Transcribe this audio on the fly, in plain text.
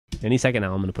Any second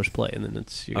now, I'm going to push play, and then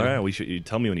it's... All right, you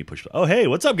tell me when you push play. Oh, hey,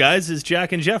 what's up, guys? It's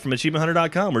Jack and Jeff from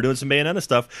AchievementHunter.com. We're doing some Bayonetta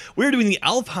stuff. We're doing the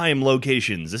Alfheim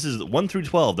locations. This is 1 through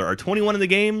 12. There are 21 in the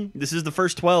game. This is the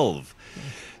first 12.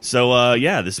 So,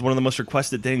 yeah, this is one of the most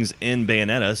requested things in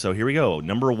Bayonetta. So here we go.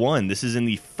 Number 1. This is in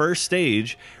the first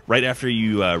stage, right after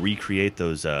you recreate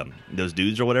those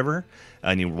dudes or whatever,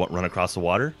 and you run across the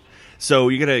water. So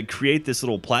you're going to create this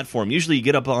little platform. Usually you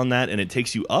get up on that and it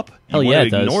takes you up. You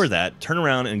want to ignore that, turn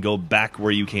around, and go back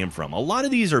where you came from. A lot of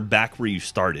these are back where you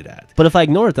started at. But if I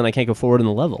ignore it, then I can't go forward in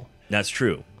the level. That's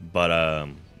true. But...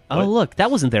 Oh, look, that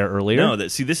wasn't there earlier. No,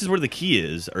 see, this is where the key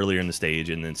is earlier in the stage,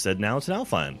 and instead now it's an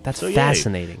Alfheim. That's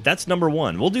fascinating. Yay. That's number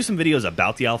 1. We'll do some videos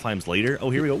about the Alfheims later. Oh,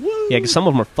 here we go. Woo! Yeah, because some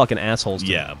of them are fucking assholes.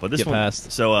 Yeah, but this one.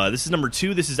 Past. So this is number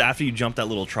 2. This is after you jump that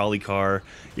little trolley car.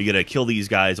 You got to kill these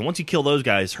guys, and once you kill those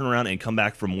guys, turn around and come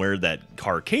back from where that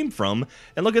car came from.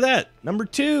 And look at that, number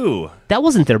 2. That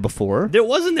wasn't there before. There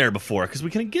wasn't there before because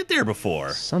we couldn't get there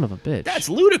before. Son of a bitch. That's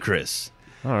ludicrous.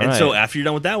 All and so after you're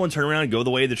done with that one, turn around and go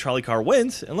the way the trolley car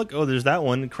went, and look, oh, there's that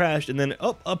one, crashed, and then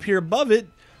up here above it,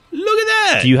 look at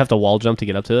that! Do you have to wall jump to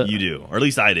get up to it? You do, or at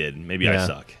least I did. Maybe I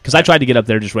suck. Because I tried to get up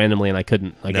there just randomly, and I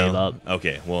couldn't. I gave up.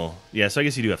 Okay, well, yeah, so I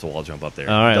guess you do have to wall jump up there.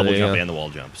 All right, double jump and the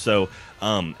wall jump. So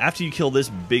after you kill this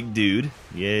big dude,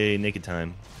 yay, naked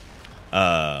time,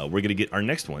 we're going to get our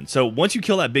next one. So once you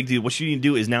kill that big dude, what you need to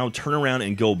do is now turn around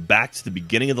and go back to the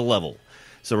beginning of the level.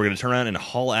 So we're going to turn around and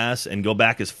haul ass and go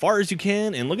back as far as you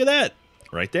can, and look at that.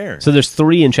 Right there. So there's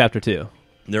 3 in Chapter 2.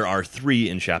 There are 3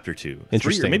 in Chapter 2.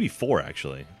 Interesting. 3 or maybe 4,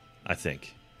 actually, I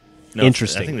think. No,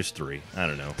 interesting. I think there's 3. I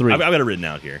don't know. 3. I've got it written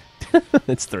out here.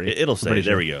 It's 3. It'll say.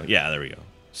 There we go. Yeah, there we go.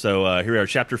 So here we are,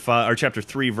 Chapter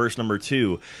 3, verse number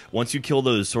 2. Once you kill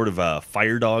those sort of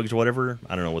fire dogs or whatever,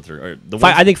 I don't know what they're...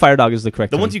 I think fire dog is the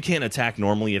correct The term. ones you can't attack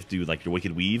normally, you have to do like your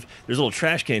Wicked Weave. There's a little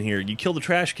trash can here. You kill the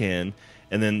trash can,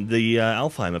 and then the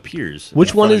Alfheim appears.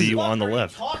 Which one is... you on the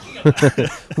left.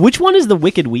 Which one is the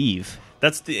Wicked Weave?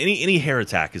 That's any hair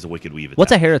attack is a Wicked Weave attack.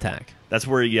 What's a hair attack? That's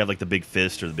where you have like the big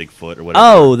fist or the big foot or whatever.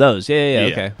 Oh, those. Yeah,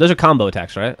 okay. Those are combo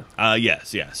attacks, right?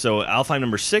 Yes, yeah. So Alfheim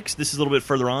number 6, this is a little bit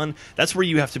further on. That's where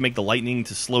you have to make the lightning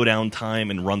to slow down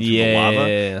time and run through the lava.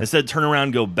 Yeah. Instead, turn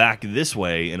around, go back this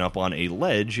way, and up on a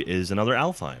ledge is another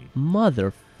Alfheim.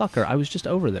 Motherfucker, I was just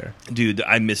over there. Dude,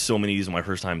 I missed so many of these my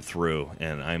first time through,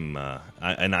 and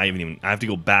I have to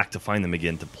go back to find them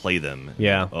again to play them.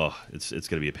 Yeah. Oh, it's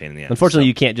gonna be a pain in the ass. Unfortunately,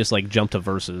 you can't just like jump to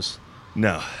verses.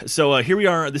 No. So here we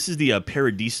are. This is the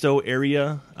Paradiso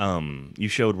area. You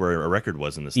showed where a record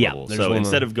was in this level. So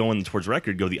instead of going towards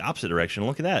record, go the opposite direction.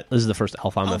 Look at that. This is the first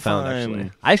Alfheim I found,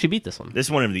 actually. I actually beat this one.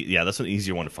 This one, that's an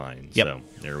easier one to find. Yep. So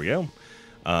there we go.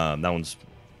 That one's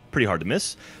pretty hard to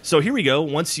miss. So here we go.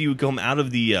 Once you come out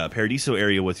of the Paradiso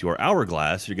area with your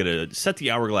hourglass, you're going to set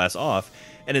the hourglass off,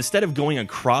 and instead of going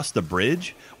across the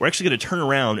bridge, we're actually going to turn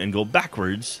around and go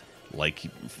backwards, like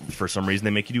for some reason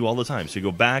they make you do all the time. So you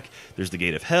go back, there's the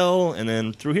gate of hell, and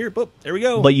then through here, boop, there we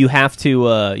go. But you have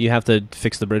to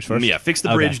fix the bridge first? Yeah, fix the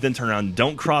bridge, then turn around.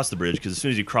 Don't cross the bridge, because as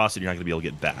soon as you cross it, you're not going to be able to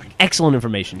get back. Excellent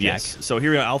information, Jack. Yes. So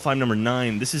here we are, Alfheim number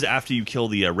 9. This is after you kill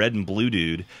the red and blue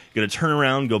dude. You're going to turn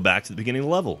around, go back to the beginning of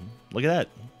the level. Look at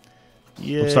that.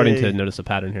 Yay. I'm starting to notice a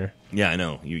pattern here. Yeah, I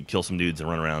know. You kill some dudes and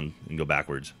run around and go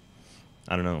backwards.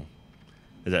 I don't know.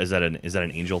 Is that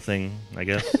an angel thing, I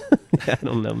guess? I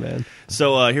don't know, man.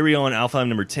 So here we go on Alfheim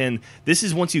number 10. This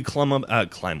is once you climb up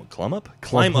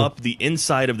the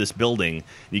inside of this building.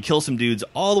 You kill some dudes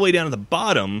all the way down to the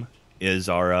bottom is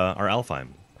our Alfheim.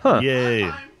 Huh.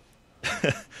 Yay.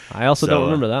 I also don't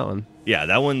remember that one. Yeah,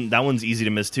 that one's easy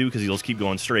to miss too, because you'll just keep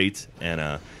going straight. And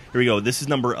here we go. This is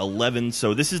number 11.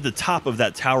 So this is the top of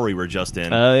that tower we were just in.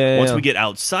 Once we get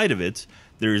outside of it,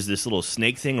 there's this little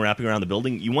snake thing wrapping around the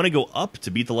building. You want to go up to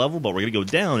beat the level, but we're going to go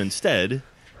down instead.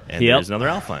 And there's another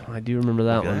Alfheim. I do remember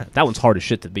that one. That one's hard as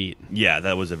shit to beat. Yeah,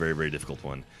 that was a very, very difficult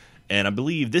one. And I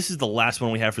believe this is the last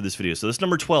one we have for this video. So this is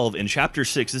number 12 in Chapter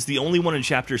 6. This is the only one in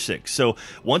Chapter 6. So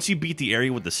once you beat the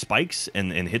area with the spikes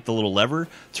and hit the little lever,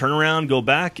 turn around, go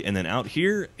back, and then out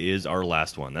here is our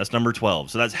last one. That's number 12.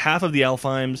 So that's half of the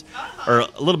Alfheims, or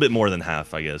a little bit more than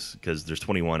half, I guess, because there's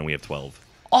 21 and we have 12.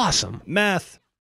 Awesome. Math.